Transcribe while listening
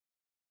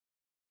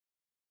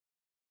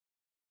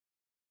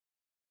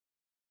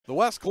The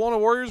West Kelowna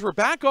Warriors were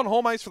back on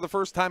home ice for the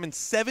first time in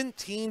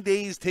 17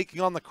 days, taking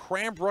on the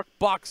Cranbrook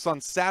Bucks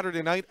on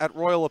Saturday night at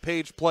Royal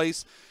LePage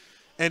Place.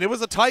 And it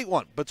was a tight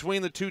one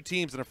between the two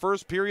teams in a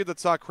first period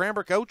that saw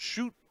Cranbrook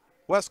outshoot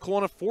West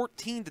Kelowna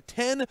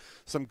 14-10.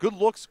 Some good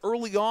looks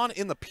early on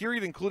in the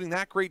period, including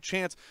that great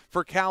chance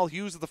for Cal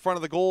Hughes at the front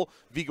of the goal.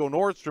 Viggo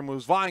Nordström, who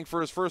was vying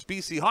for his first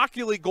BC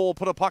Hockey League goal,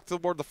 put a puck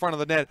toward the front of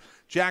the net.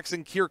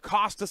 Jackson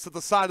Kierkostas at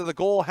the side of the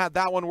goal had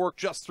that one work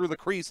just through the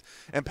crease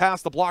and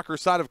past the blocker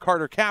side of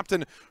Carter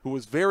Captain, who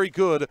was very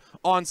good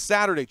on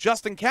Saturday.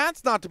 Justin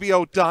Katz not to be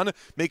outdone,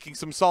 making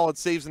some solid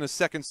saves in his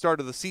second start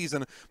of the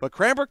season. But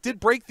Cranbrook did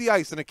break the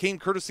ice, and it came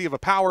courtesy of a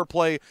power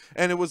play,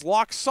 and it was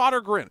Locke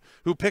Sodergren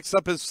who picks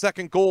up his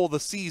second goal of the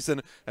season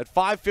at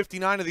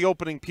 5:59 of the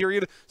opening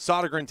period.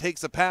 Sodergren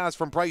takes a pass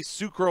from Bryce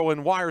Sucro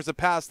and wires it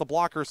past the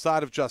blocker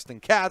side of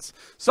Justin Katz.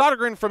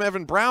 Sodergren from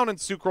Evan Brown and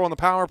Sucro on the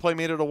power play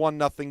made it a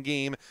 1-0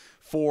 game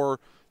for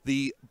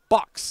the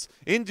Bucks.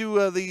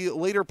 Into the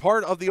later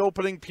part of the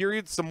opening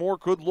period, some more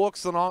good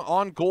looks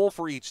on goal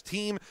for each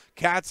team.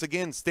 Katz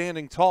again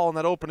standing tall in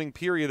that opening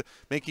period,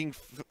 making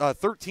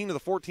 13 of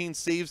the 14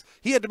 saves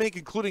he had to make,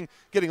 including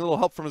getting a little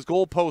help from his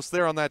goal post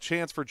there on that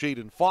chance for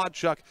Jaden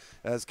Fodchuk,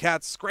 as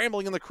Katz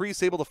scrambling in the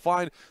crease, able to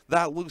find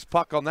that loose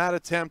puck on that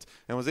attempt,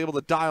 and was able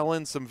to dial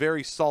in some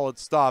very solid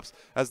stops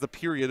as the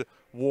period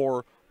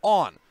wore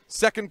on.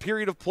 Second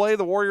period of play,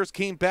 the Warriors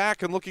came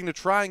back and looking to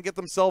try and get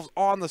themselves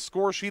on the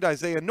score sheet.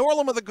 Isaiah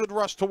Norlin with a good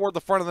rush toward the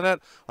front of the net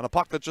on a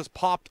puck that just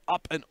popped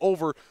up and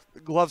over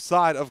the glove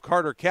side of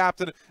Carter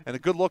Captain. And a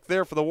good look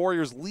there for the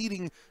Warriors'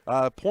 leading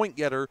point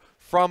getter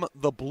from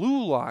the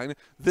blue line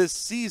this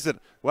season.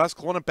 West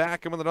Kelowna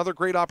back, and with another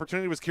great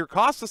opportunity was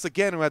Kierkostas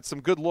again, who had some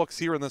good looks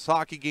here in this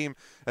hockey game,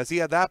 as he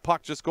had that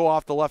puck just go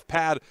off the left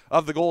pad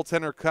of the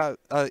goaltender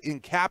in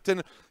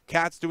Captain.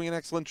 Katz doing an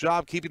excellent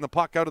job keeping the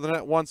puck out of the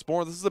net once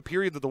more. This is a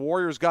period that the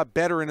Warriors got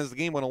better in as the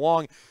game went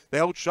along. They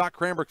outshot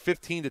Cranbrook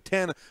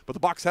 15-10, but the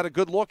Bucks had a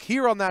good look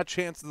here on that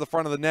chance to the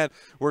front of the net,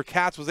 where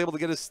Katz was able to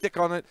get his stick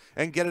on it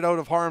and get it out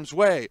of harm's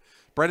way.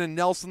 Brennan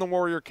Nelson, the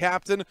Warrior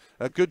captain,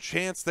 a good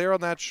chance there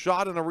on that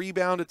shot and a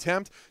rebound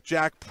attempt.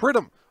 Jack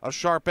Pridham, a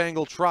sharp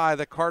angle try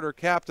that Carter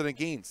Captain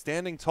again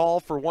standing tall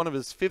for one of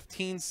his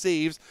 15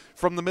 saves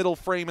from the middle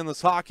frame in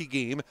this hockey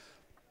game.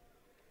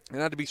 And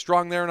had to be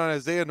strong there in an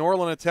Isaiah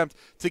Norlin attempt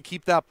to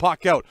keep that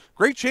puck out.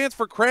 Great chance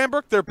for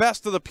Cranbrook, their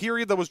best of the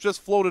period, that was just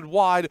floated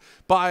wide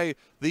by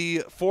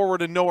the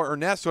forward and Noah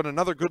Ernesto, and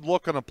another good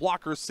look on a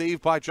blocker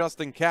save by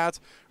Justin Katz.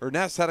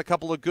 Ernesto had a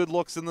couple of good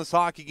looks in this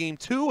hockey game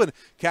too, and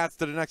Katz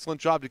did an excellent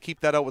job to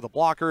keep that out with a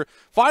blocker.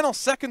 Final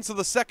seconds of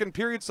the second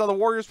period saw the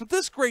Warriors with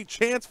this great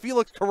chance.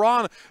 Felix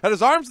Caron had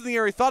his arms in the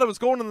air. He thought it was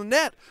going in the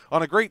net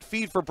on a great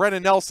feed for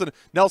Brennan Nelson.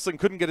 Nelson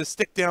couldn't get his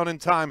stick down in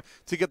time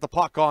to get the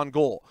puck on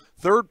goal.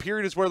 Third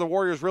period is where the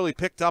Warriors really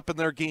picked up in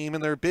their game in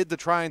their bid to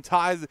try and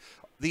tie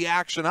the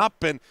action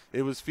up, and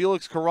it was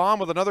Felix Caron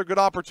with another good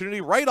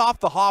opportunity right off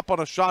the hop on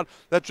a shot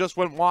that just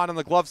went wide on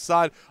the glove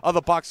side of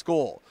the Bucks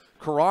goal.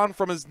 Caron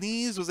from his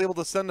knees was able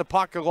to send the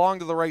puck along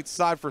to the right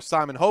side for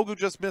Simon Hogue, who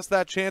just missed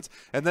that chance,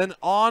 and then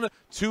on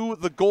to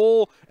the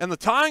goal and the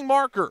tying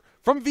marker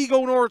from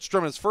Viggo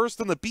Nordström, his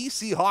first in the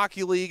BC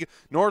Hockey League.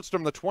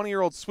 Nordström, the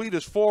 20-year-old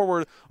Swedish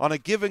forward, on a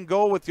give and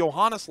go with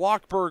Johannes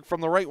Lockberg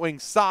from the right wing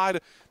side.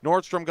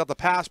 Nordström got the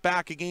pass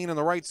back again in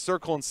the right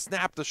circle and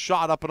snapped a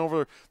shot up and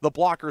over the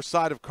blocker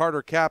side of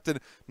Carter Captain,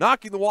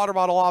 knocking the water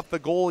bottle off the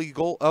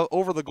goalie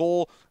over the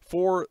goal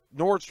for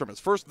Nordström.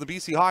 His first in the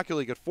BC Hockey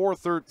League at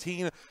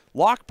 4:13.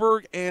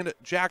 Lockberg and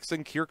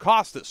Jackson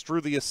Kierkostas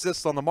drew the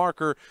assists on the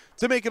marker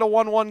to make it a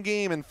 1-1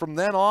 game, and from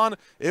then on,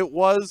 it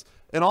was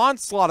an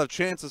onslaught of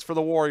chances for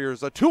the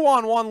Warriors. A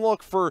 2-on-1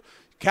 look for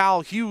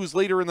Cal Hughes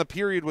later in the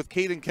period with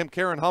Caden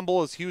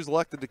Kemkaren-Humble, as Hughes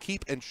elected to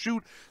keep and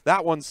shoot.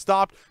 That one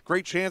stopped.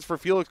 Great chance for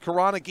Felix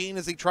Caron again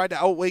as he tried to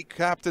outweight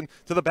Captain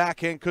to the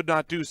backhand, could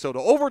not do so. To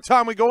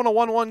overtime, we go in a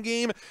 1-1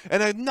 game,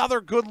 and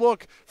another good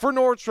look for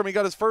Nordström. He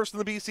got his first in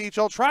the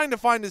BCHL, trying to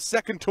find his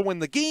second to win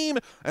the game,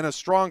 and a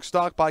strong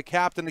stock by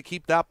Captain to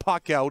keep that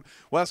puck out.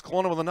 West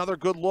Kelowna with another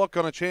good look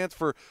on a chance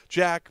for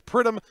Jack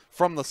Pridham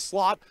from the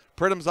slot.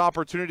 Pridham's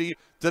opportunity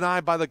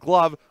denied by the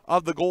glove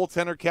of the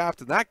goaltender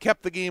Captain. That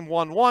kept the game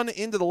 1-1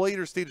 into the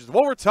later stages of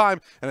overtime,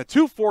 and at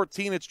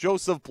 2:14, it's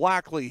Joseph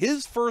Blackley,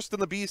 his first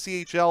in the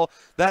BCHL,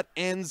 that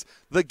ends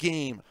the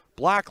game.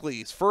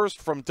 Blackley's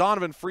first from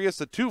Donovan Frias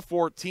at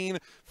 2:14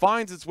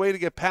 finds its way to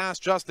get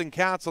past Justin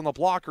Katz on the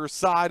blocker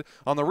side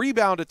on the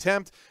rebound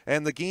attempt,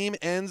 and the game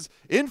ends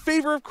in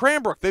favor of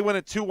Cranbrook. They win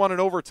at 2-1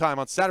 in overtime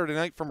on Saturday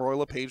night from Royal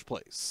LePage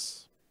Place.